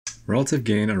Relative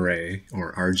gain array,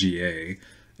 or RGA,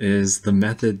 is the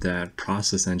method that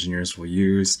process engineers will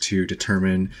use to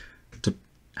determine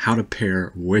how to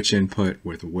pair which input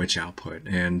with which output.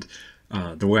 And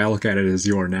the way I look at it is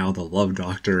you are now the love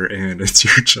doctor, and it's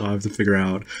your job to figure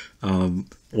out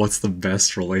what's the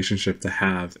best relationship to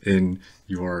have in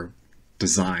your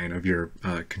design of your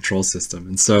control system.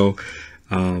 And so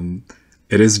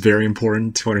it is very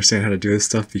important to understand how to do this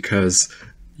stuff, because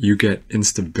you get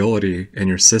instability in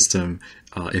your system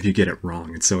if you get it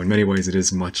wrong. And so in many ways it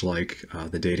is much like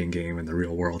the dating game in the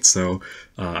real world. So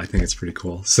I think it's pretty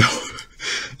cool. So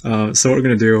so what we're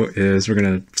going to do is we're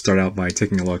going to start out by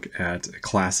taking a look at a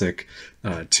classic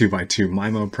 2x2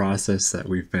 MIMO process that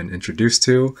we've been introduced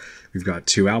to. We've got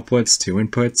two outputs, two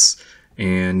inputs,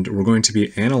 and we're going to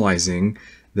be analyzing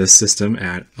this system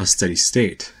at a steady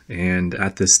state. And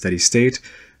at this steady state,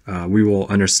 we will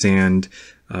understand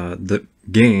the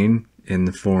gain in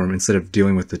the form, instead of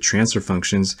dealing with the transfer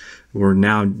functions, we're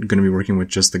now going to be working with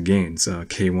just the gains,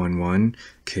 K11,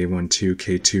 K12,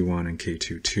 K21, and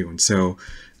K22. And so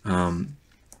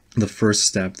the first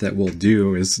step that we'll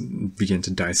do is begin to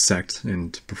dissect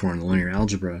and perform the linear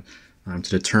algebra to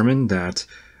determine that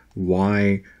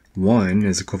Y1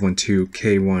 is equivalent to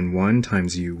K11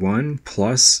 times U1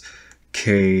 plus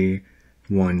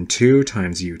K12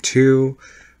 times U2.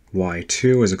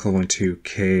 Y2 is equivalent to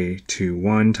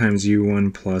K21 times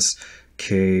U1 plus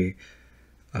K22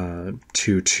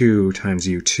 times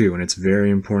U2. And it's very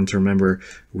important to remember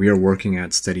we are working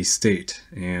at steady state.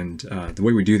 And the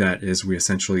way we do that is we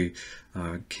essentially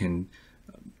can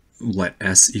let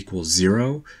S equal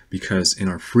 0, because in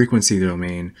our frequency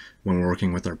domain, when we're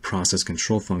working with our process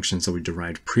control functions that we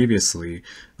derived previously,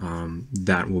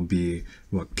 that will be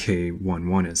what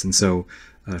K11 is. And so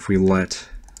if we let,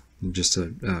 just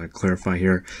to clarify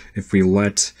here, if we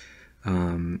let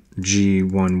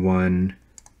G11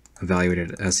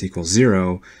 evaluated at S equals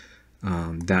 0,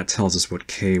 that tells us what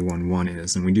K11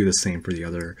 is. And we do the same for the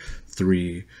other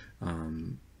three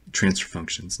transfer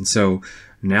functions. And so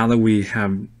now that we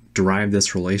have derived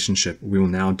this relationship, we will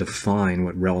now define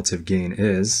what relative gain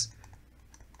is.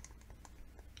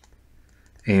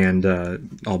 And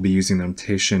I'll be using the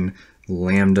notation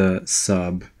lambda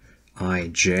sub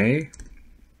ij.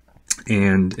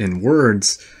 And in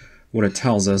words, what it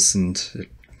tells us, and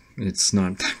it's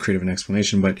not that great of an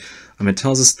explanation, but it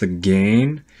tells us the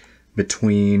gain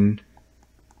between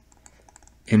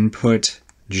input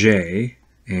j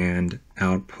and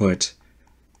output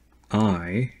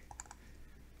I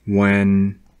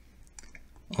when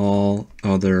all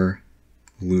other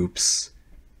loops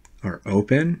are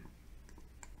open,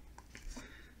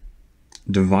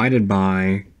 divided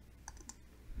by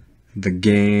the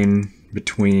gain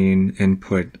between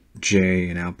input j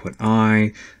and output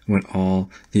I when all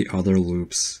the other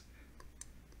loops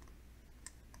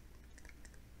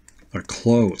are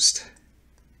closed.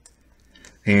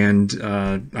 And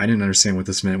I didn't understand what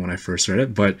this meant when I first read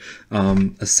it, but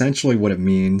essentially what it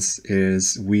means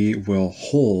is we will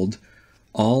hold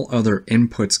all other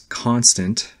inputs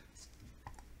constant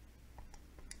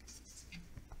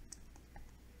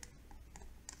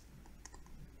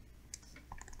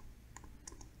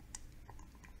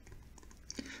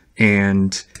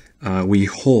and we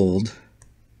hold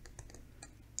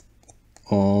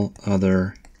all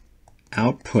other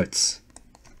outputs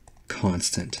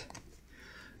constant.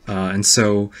 And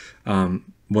so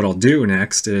what I'll do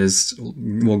next is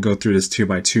we'll go through this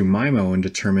 2x2 MIMO and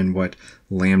determine what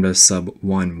lambda sub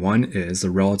 1 is, the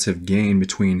relative gain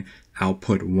between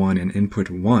output 1 and input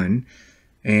 1.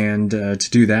 And to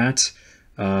do that,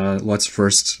 let's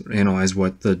first analyze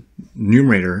what the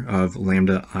numerator of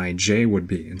lambda ij would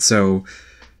be. And so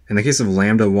in the case of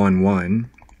lambda 1,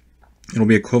 it'll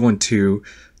be equivalent to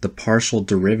the partial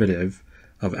derivative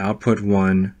of output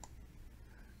 1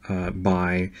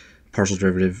 by partial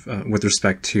derivative with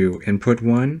respect to input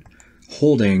 1,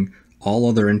 holding all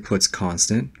other inputs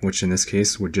constant, which in this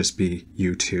case would just be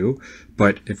U2.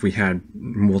 But if we had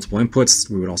multiple inputs,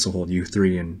 we would also hold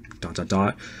U3 and ...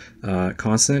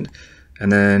 constant.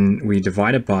 And then we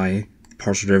divide it by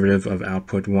partial derivative of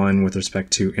output 1 with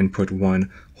respect to input 1,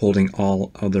 holding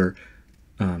all other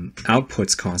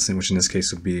outputs constant, which in this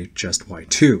case would be just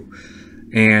Y2.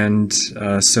 And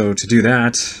so to do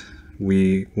that,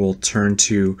 we will turn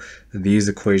to these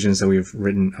equations that we've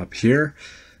written up here,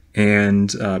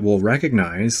 and we'll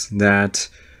recognize that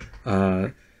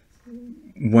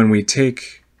when we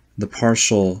take the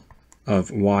partial of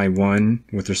y1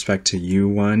 with respect to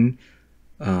u1,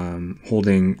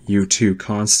 holding u2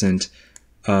 constant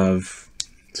of,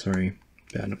 sorry,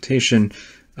 bad notation,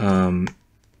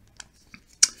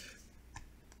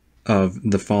 of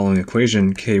the following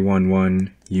equation,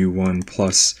 k11 u1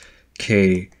 plus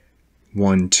k12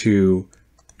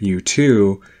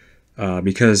 u2,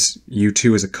 because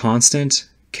u2 is a constant,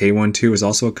 k12 is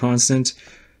also a constant,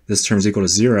 this term is equal to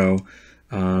 0.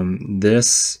 When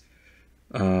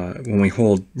we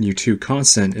hold u2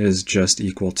 constant, is just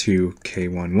equal to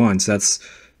k11. So that's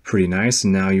pretty nice.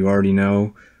 And now you already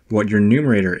know what your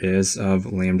numerator is of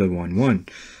lambda 1, 1.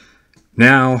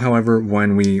 Now, however,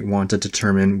 when we want to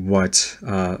determine what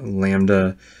what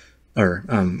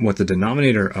the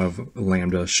denominator of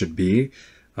lambda should be,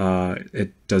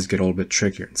 it does get a little bit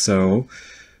trickier. So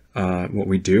what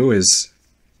we do is,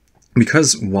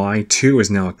 because y2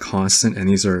 is now a constant and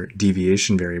these are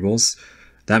deviation variables,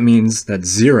 that means that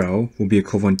 0 will be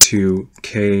equivalent to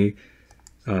k21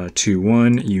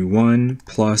 u1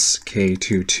 plus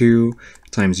k22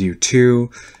 times u2,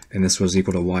 and this was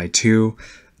equal to y2.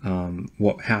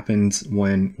 What happens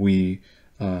when we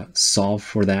solve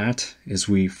for that is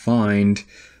we find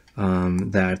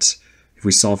that if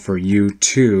we solve for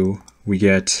u2, we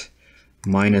get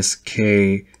minus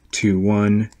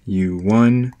k21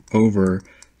 u1 over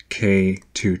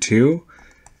k22.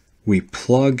 We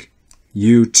plug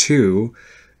u2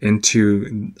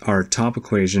 into our top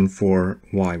equation for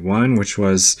y1, which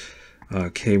was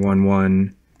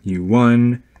k11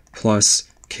 u1 plus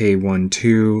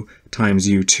k12 times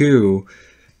u2,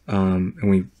 and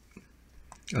we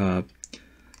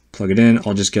plug it in.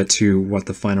 I'll just get to what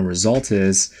the final result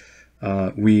is.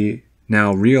 We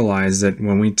now realize that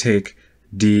when we take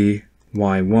dy1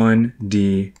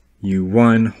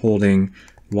 du1 holding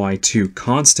y2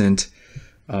 constant,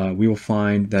 we will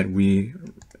find that we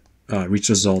reach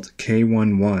the result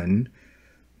k11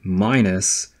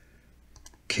 minus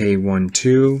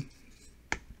k12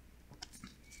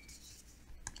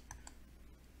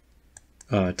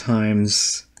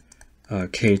 times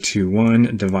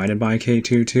k21 divided by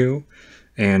k22.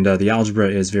 And the algebra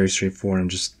is very straightforward. I'm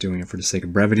just doing it for the sake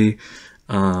of brevity.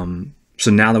 So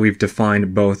now that we've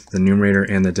defined both the numerator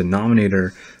and the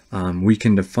denominator, we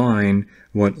can define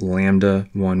what lambda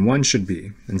 1, 1 should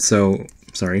be. And so,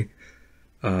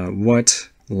 what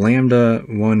lambda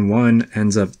 1, 1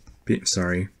 ends up being,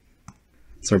 sorry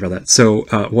about that. So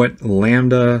what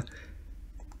lambda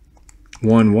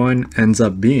 1, 1 ends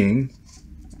up being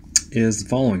is the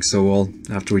following. So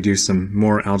after we do some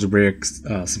more algebraic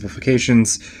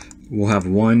simplifications, we'll have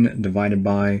 1 divided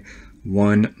by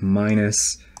 1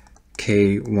 minus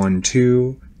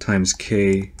k12 times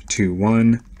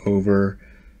k21 over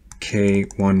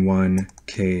k11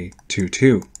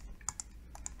 k22.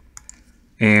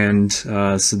 And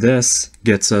so this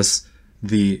gets us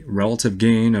the relative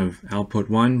gain of output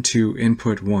 1 to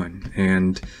input 1.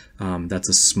 And that's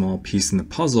a small piece in the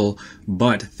puzzle,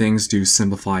 but things do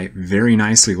simplify very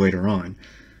nicely later on.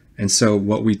 And so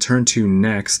what we turn to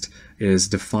next is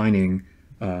defining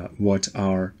what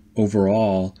our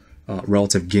overall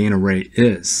relative gain array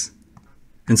is.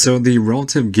 And so the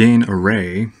relative gain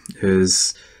array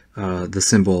is the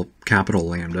symbol capital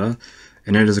lambda,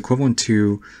 and it is equivalent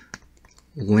to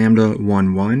lambda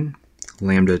 1, 1,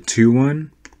 lambda 2,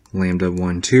 1, lambda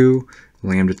 1, 2,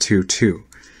 lambda 2, 2.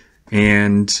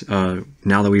 And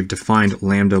now that we've defined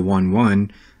lambda 1,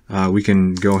 1, we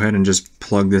can go ahead and just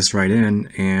plug this right in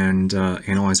and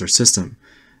analyze our system.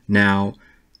 Now,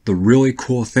 the really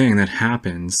cool thing that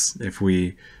happens if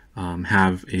we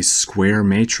have a square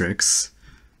matrix,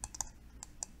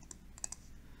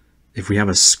 if we have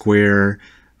a square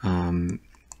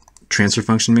transfer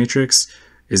function matrix,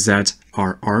 is that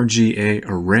our RGA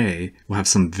array will have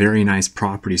some very nice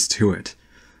properties to it.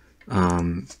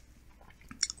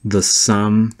 The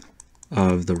sum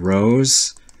of the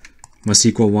rows must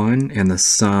equal 1, and the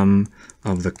sum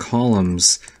of the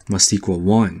columns must equal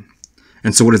 1.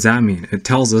 And so what does that mean? It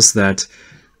tells us that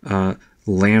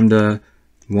lambda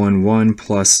 1, 1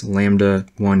 plus lambda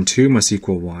 1, 2 must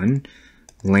equal 1,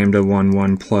 lambda 1,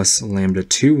 1 plus lambda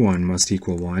 2, 1 must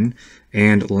equal 1,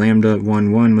 and lambda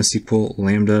 1, 1 must equal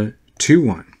lambda 2,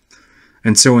 1.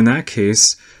 And so in that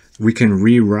case, we can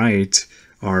rewrite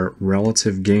our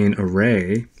relative gain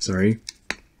array,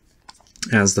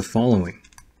 as the following.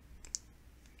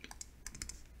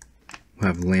 We'll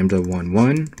have lambda 1,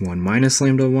 1, 1 minus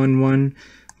lambda 1, 1,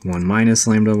 1 minus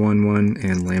lambda 1, 1,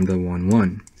 and lambda 1,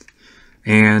 1.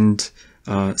 And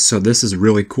so this is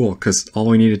really cool because all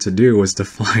we needed to do was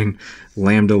define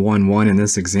lambda 1, 1 in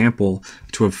this example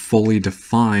to have fully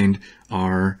defined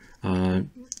our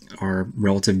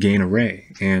relative gain array.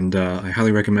 And I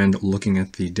highly recommend looking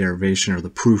at the derivation or the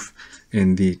proof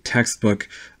in the textbook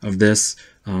of this.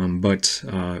 But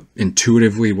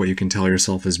intuitively, what you can tell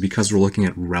yourself is because we're looking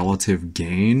at relative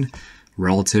gain,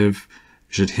 relative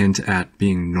should hint at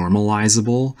being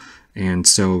normalizable. And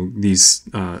so these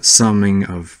summing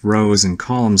of rows and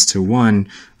columns to 1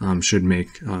 should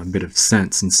make a bit of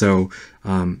sense. And so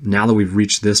now that we've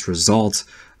reached this result,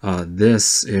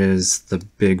 this is the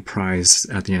big prize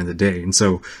at the end of the day. And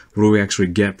so what do we actually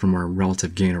get from our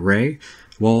relative gain array?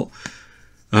 Well,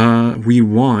 we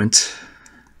want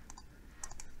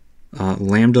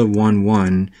lambda 1,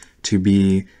 1 to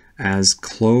be as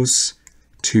close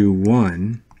to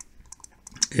 1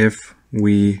 if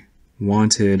we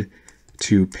wanted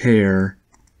to pair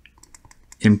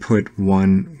input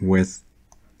 1 with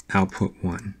output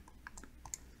 1.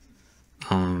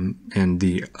 And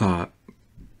the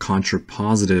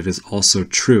contrapositive is also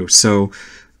true. So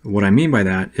what I mean by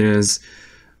that is,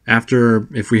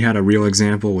 if we had a real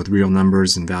example with real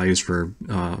numbers and values for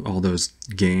all those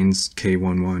gains,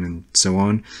 k11 and so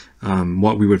on,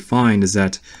 what we would find is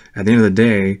that at the end of the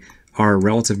day, our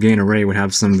relative gain array would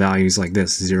have some values like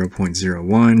this: 0.01,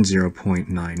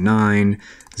 0.99,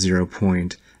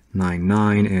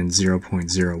 0.99, and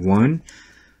 0.01.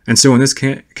 And so in this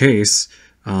case,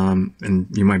 and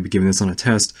you might be given this on a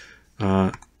test,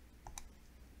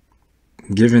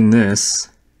 given this,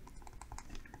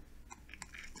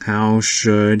 how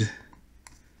should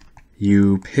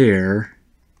you pair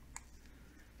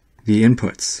the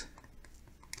inputs?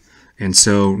 And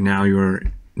so now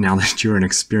that you're an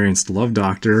experienced love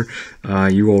doctor,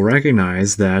 you will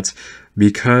recognize that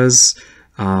because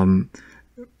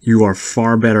you are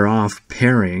far better off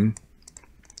pairing,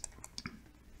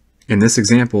 in this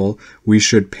example, we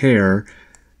should pair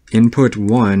input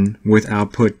 1 with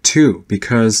output 2,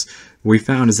 because we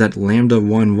found is that lambda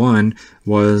 1, 1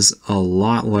 was a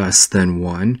lot less than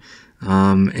 1,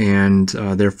 and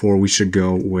therefore we should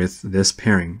go with this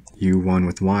pairing, u1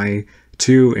 with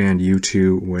y2 and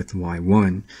u2 with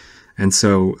y1. And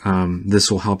so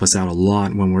this will help us out a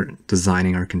lot when we're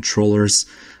designing our controllers,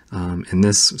 and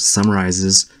this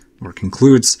summarizes or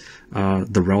concludes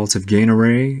the relative gain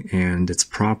array and its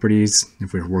properties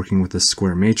if we're working with a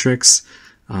square matrix.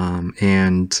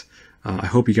 And I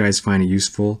hope you guys find it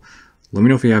useful. Let me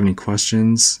know if you have any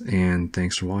questions, and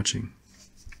thanks for watching.